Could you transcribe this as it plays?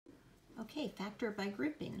Okay, factor by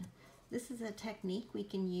grouping. This is a technique we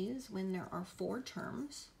can use when there are 4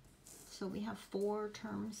 terms. So we have 4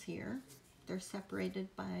 terms here. They're separated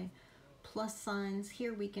by plus signs.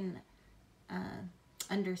 Here we can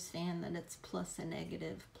understand that it's plus a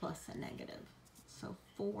negative, plus a negative. So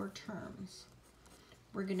 4 terms.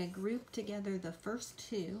 We're going to group together the first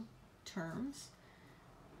 2 terms.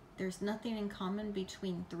 There's nothing in common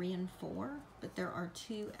between 3 and 4, but there are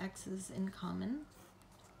 2 x's in common.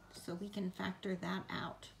 So we can factor that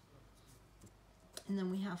out. And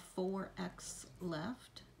then we have 4x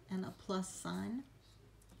left, and a plus sign,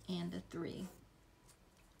 and a 3.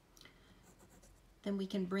 Then we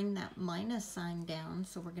can bring that minus sign down,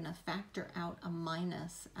 so we're going to factor out a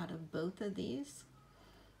minus out of both of these.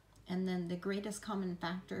 And then the greatest common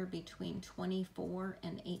factor between 24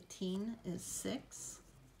 and 18 is 6.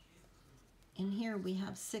 And here we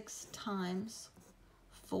have 6 times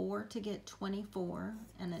 4 to get 24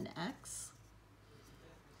 and an x.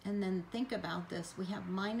 And then think about this, we have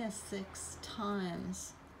minus 6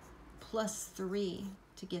 times plus 3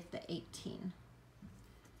 to get the 18.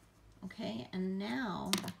 Okay, and now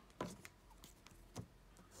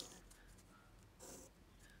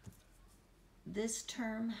this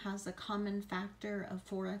term has a common factor of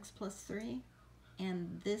 4x plus 3,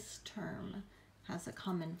 and this term has a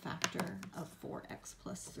common factor of 4x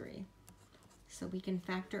plus 3. So we can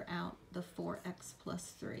factor out the 4x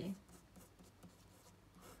plus 3.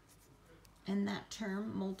 And that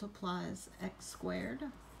term multiplies x squared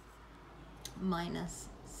minus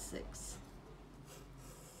 6.